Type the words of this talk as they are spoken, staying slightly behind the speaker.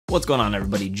What's going on,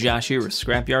 everybody? Josh here with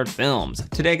Scrapyard Films.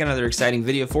 Today I got another exciting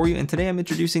video for you, and today I'm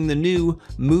introducing the new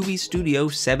Movie Studio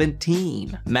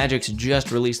 17. MAGIX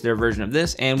just released their version of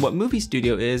this, and what Movie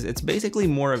Studio is, it's basically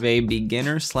more of a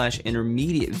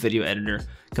beginner/intermediate video editor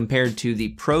compared to the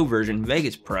Pro version,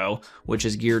 Vegas Pro, which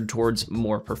is geared towards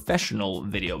more professional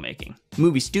video making.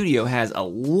 Movie Studio has a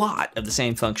lot of the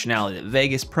same functionality that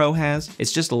Vegas Pro has.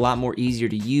 It's just a lot more easier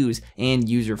to use and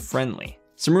user-friendly.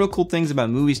 Some real cool things about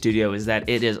Movie Studio is that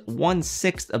it is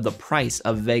 1/6 of the price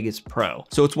of Vegas Pro,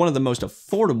 so it's one of the most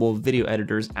affordable video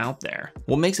editors out there.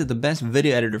 What makes it the best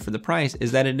video editor for the price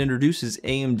is that it introduces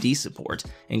AMD support,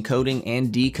 encoding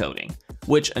and decoding,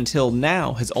 which until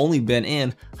now has only been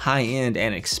in high-end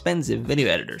and expensive video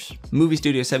editors. Movie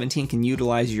Studio 17 can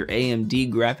utilize your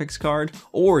AMD graphics card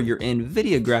or your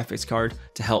NVIDIA graphics card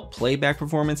to help playback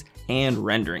performance and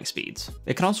rendering speeds.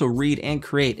 It can also read and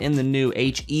create in the new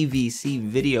HEVC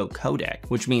video codec,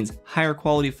 which means higher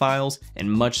quality files and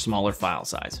much smaller file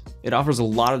size. It offers a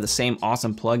lot of the same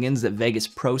awesome plugins that Vegas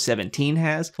Pro 17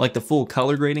 has, like the full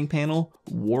color grading panel,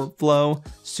 warp flow,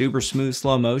 super smooth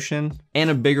slow motion, and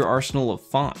a bigger arsenal of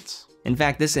fonts. In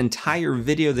fact, this entire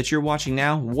video that you're watching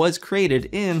now was created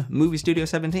in Movie Studio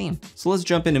 17. So let's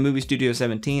jump into Movie Studio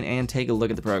 17 and take a look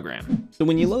at the program. So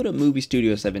when you load up Movie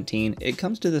Studio 17, it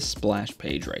comes to this splash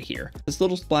page right here. This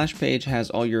little splash page has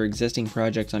all your existing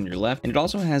projects on your left, and it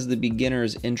also has the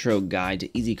beginner's intro guide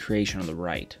to easy creation on the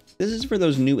right. This is for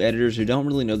those new editors who don't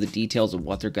really know the details of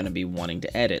what they're going to be wanting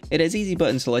to edit. It has easy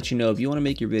buttons to let you know if you want to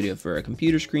make your video for a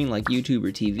computer screen like YouTube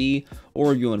or TV,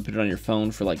 or if you want to put it on your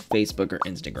phone for like Facebook or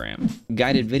Instagram.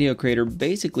 Guided Video Creator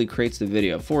basically creates the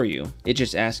video for you. It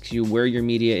just asks you where your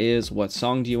media is, what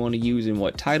song do you want to use, and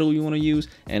what title you want to use,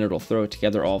 and it'll throw it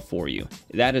together all for you.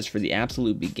 That is for the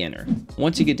absolute beginner.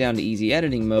 Once you get down to easy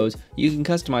editing modes, you can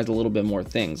customize a little bit more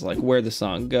things, like where the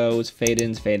song goes,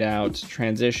 fade-ins, fade-outs,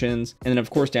 transitions, and then of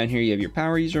course down here you have your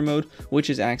power user mode, which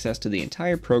is access to the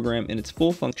entire program in its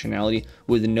full functionality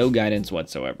with no guidance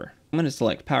whatsoever. I'm going to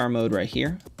select power mode right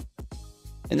here,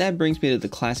 and that brings me to the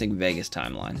classic Vegas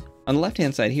timeline. On the left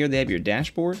hand side here they have your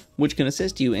dashboard, which can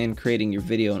assist you in creating your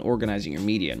video and organizing your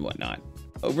media and whatnot.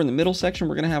 Over in the middle section,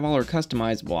 we're going to have all our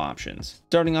customizable options.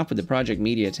 Starting off with the Project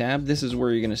Media tab, this is where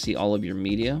you're going to see all of your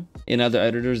media. In other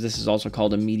editors, this is also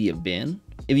called a media bin.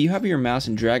 If you hover your mouse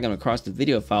and drag them across the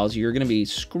video files, you're going to be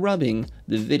scrubbing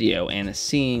the video and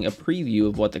seeing a preview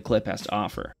of what the clip has to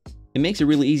offer. It makes it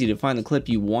really easy to find the clip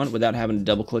you want without having to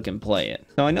double click and play it.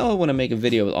 Now I know I want to make a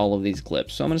video with all of these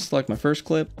clips, so I'm going to select my first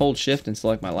clip, hold shift and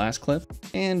select my last clip,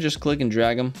 and just click and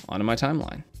drag them onto my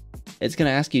timeline. It's going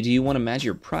to ask you, do you want to match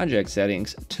your project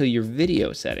settings to your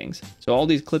video settings? So all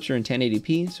these clips are in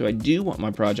 1080p, so I do want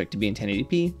my project to be in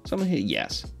 1080p, so I'm going to hit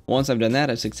yes. Once I've done that,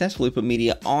 I've successfully put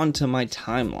media onto my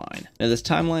timeline. Now this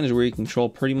timeline is where you control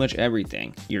pretty much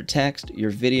everything: your text, your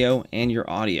video, and your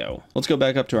audio. Let's go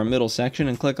back up to our middle section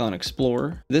and click on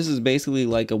Explorer. This is basically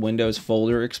like a Windows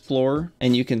folder explorer,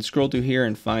 and you can scroll through here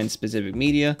and find specific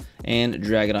media and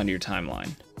drag it onto your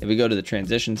timeline. If we go to the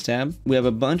Transitions tab, we have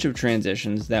a bunch of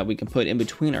transitions that we can put in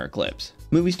between our clips.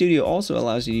 Movie Studio also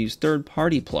allows you to use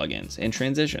third-party plugins and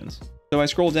transitions. So if I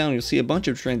scroll down, you'll see a bunch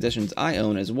of transitions I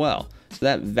own as well, so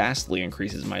that vastly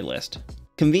increases my list.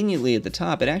 Conveniently at the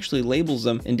top, it actually labels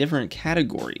them in different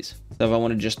categories. So if I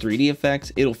wanted just 3D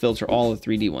effects, it'll filter all the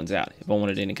 3D ones out. If I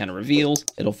wanted any kind of reveals,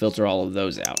 it'll filter all of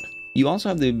those out. You also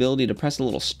have the ability to press a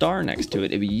little star next to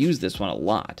it if you use this one a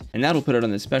lot, and that'll put it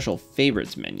on the special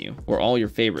favorites menu, where all your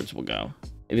favorites will go.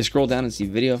 If you scroll down and see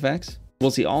video effects,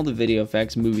 we'll see all the video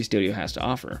effects Movie Studio has to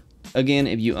offer. Again,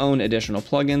 if you own additional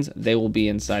plugins, they will be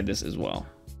inside this as well.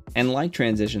 And like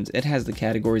transitions, it has the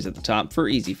categories at the top for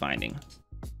easy finding.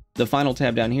 The final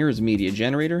tab down here is Media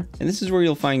Generator, and this is where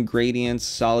you'll find gradients,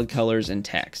 solid colors, and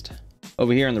text.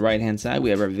 Over here on the right hand side, we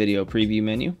have our video preview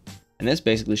menu. And this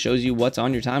basically shows you what's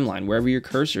on your timeline, wherever your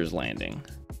cursor is landing.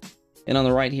 And on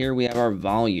the right here, we have our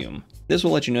volume. This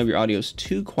will let you know if your audio is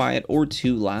too quiet or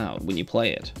too loud when you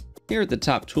play it. Here at the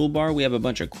top toolbar, we have a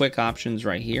bunch of quick options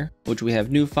right here, which we have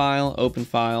new file, open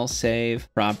file,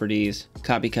 save, properties,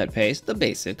 copy, cut, paste, the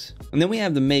basics. And then we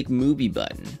have the make movie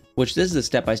button, which this is a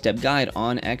step-by-step guide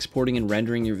on exporting and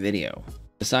rendering your video.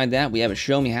 Beside that, we have a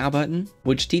Show Me How button,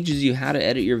 which teaches you how to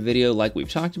edit your video like we've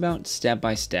talked about, step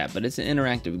by step, but it's an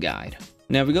interactive guide.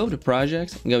 Now if we go to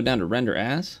Projects and go down to Render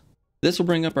As, this will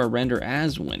bring up our Render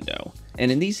As window.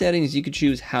 And in these settings, you can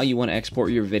choose how you want to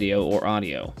export your video or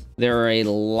audio. There are a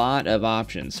lot of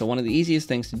options, so one of the easiest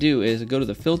things to do is go to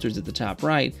the filters at the top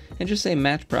right and just say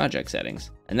Match Project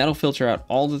Settings. And that'll filter out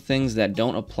all the things that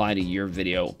don't apply to your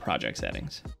video project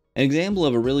settings. An example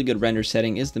of a really good render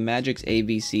setting is the MAGIX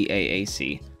AVC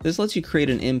AAC. This lets you create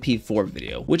an MP4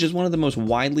 video, which is one of the most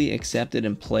widely accepted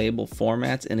and playable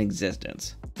formats in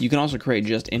existence. You can also create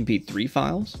just MP3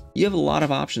 files. You have a lot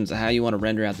of options of how you want to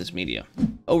render out this media.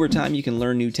 Over time, you can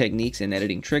learn new techniques and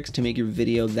editing tricks to make your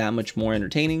video that much more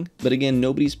entertaining, but again,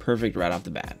 nobody's perfect right off the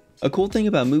bat. A cool thing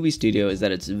about Movie Studio is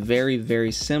that it's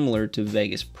very similar to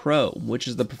Vegas Pro, which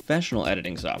is the professional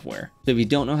editing software. So if you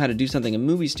don't know how to do something in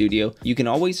Movie Studio, you can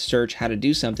always search how to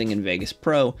do something in Vegas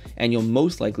Pro, and you'll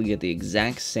most likely get the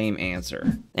exact same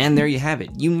answer. And there you have it.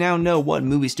 You now know what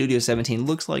Movie Studio 17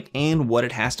 looks like and what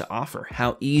it has to offer,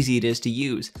 how easy it is to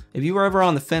use. If you were ever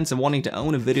on the fence of wanting to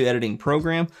own a video editing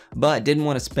program, but didn't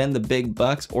want to spend the big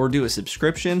bucks or do a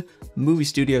subscription, Movie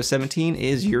Studio 17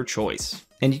 is your choice.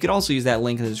 And you could also use that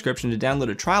link in the description to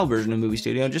download a trial version of Movie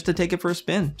Studio just to take it for a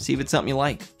spin, see if it's something you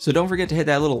like. So don't forget to hit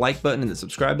that little like button and the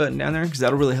subscribe button down there, because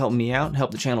that'll really help me out and help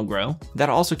the channel grow.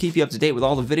 That'll also keep you up to date with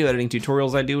all the video editing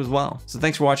tutorials I do as well. So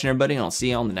thanks for watching, everybody, and I'll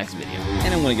see you on the next video.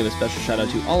 And I want to give a special shout out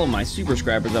to all of my super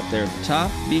subscribers up there at the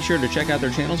top. Be sure to check out their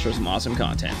channels for some awesome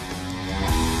content.